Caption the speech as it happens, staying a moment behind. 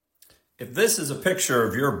If this is a picture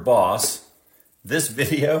of your boss, this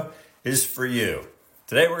video is for you.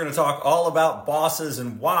 Today we're going to talk all about bosses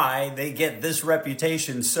and why they get this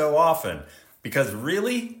reputation so often. Because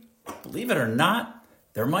really, believe it or not,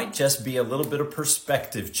 there might just be a little bit of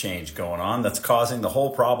perspective change going on that's causing the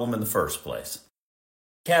whole problem in the first place.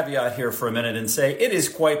 Caveat here for a minute and say it is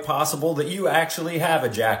quite possible that you actually have a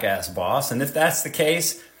jackass boss, and if that's the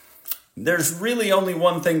case, there's really only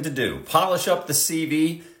one thing to do. Polish up the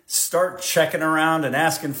CV, start checking around and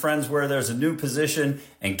asking friends where there's a new position,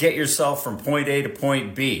 and get yourself from point A to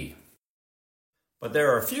point B. But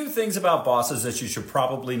there are a few things about bosses that you should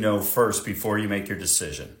probably know first before you make your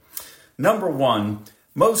decision. Number one,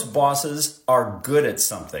 most bosses are good at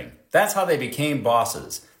something. That's how they became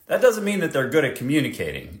bosses. That doesn't mean that they're good at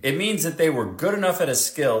communicating. It means that they were good enough at a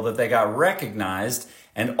skill that they got recognized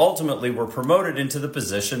and ultimately were promoted into the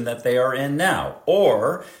position that they are in now.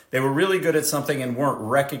 Or they were really good at something and weren't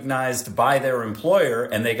recognized by their employer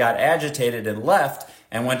and they got agitated and left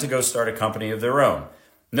and went to go start a company of their own.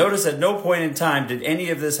 Notice at no point in time did any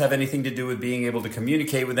of this have anything to do with being able to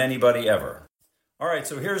communicate with anybody ever. All right,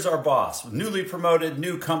 so here's our boss, newly promoted,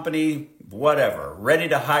 new company, whatever, ready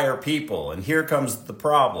to hire people. And here comes the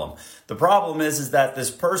problem. The problem is that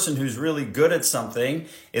this person who's really good at something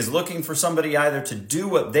is looking for somebody either to do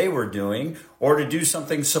what they were doing or to do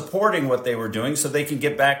something supporting what they were doing so they can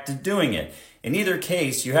get back to doing it. In either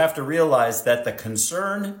case, you have to realize that the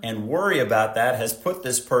concern and worry about that has put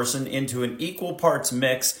this person into an equal parts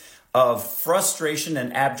mix of frustration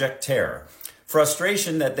and abject terror.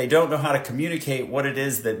 Frustration that they don't know how to communicate what it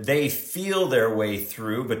is that they feel their way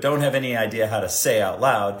through, but don't have any idea how to say out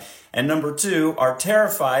loud. And number two, are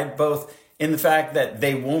terrified both in the fact that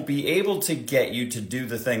they won't be able to get you to do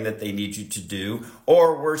the thing that they need you to do,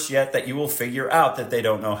 or worse yet, that you will figure out that they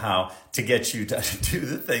don't know how to get you to do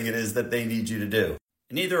the thing it is that they need you to do.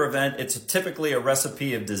 In either event, it's typically a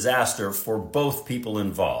recipe of disaster for both people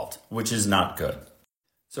involved, which is not good.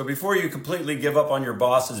 So before you completely give up on your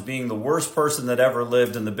boss as being the worst person that ever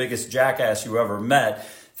lived and the biggest jackass you ever met,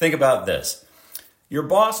 think about this. Your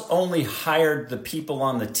boss only hired the people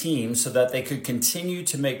on the team so that they could continue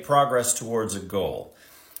to make progress towards a goal.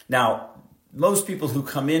 Now, most people who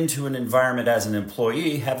come into an environment as an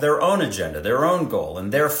employee have their own agenda, their own goal,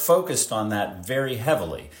 and they're focused on that very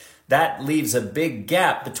heavily. That leaves a big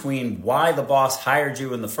gap between why the boss hired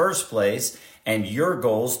you in the first place and your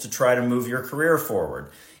goals to try to move your career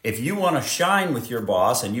forward. If you want to shine with your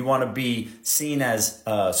boss and you want to be seen as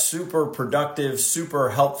a super productive, super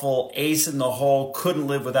helpful, ace in the hole, couldn't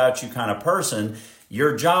live without you kind of person,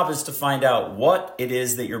 your job is to find out what it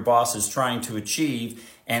is that your boss is trying to achieve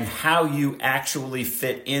and how you actually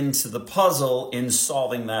fit into the puzzle in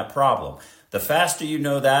solving that problem. The faster you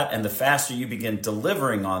know that and the faster you begin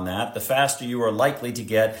delivering on that, the faster you are likely to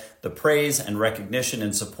get the praise and recognition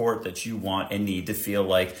and support that you want and need to feel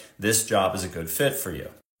like this job is a good fit for you.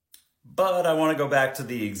 But I want to go back to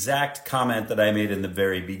the exact comment that I made in the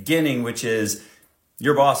very beginning, which is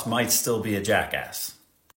your boss might still be a jackass.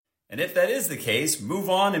 And if that is the case, move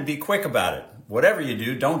on and be quick about it. Whatever you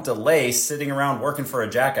do, don't delay sitting around working for a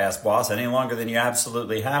jackass boss any longer than you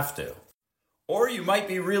absolutely have to. Or you might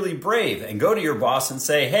be really brave and go to your boss and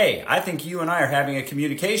say, hey, I think you and I are having a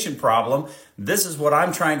communication problem. This is what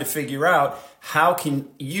I'm trying to figure out. How can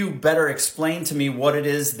you better explain to me what it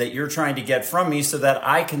is that you're trying to get from me so that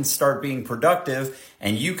I can start being productive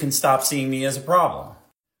and you can stop seeing me as a problem?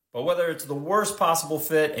 But whether it's the worst possible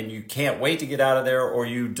fit and you can't wait to get out of there, or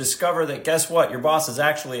you discover that, guess what, your boss is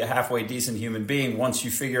actually a halfway decent human being once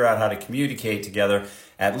you figure out how to communicate together,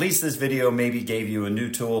 at least this video maybe gave you a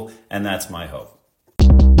new tool, and that's my hope.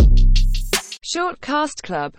 Shortcast Club.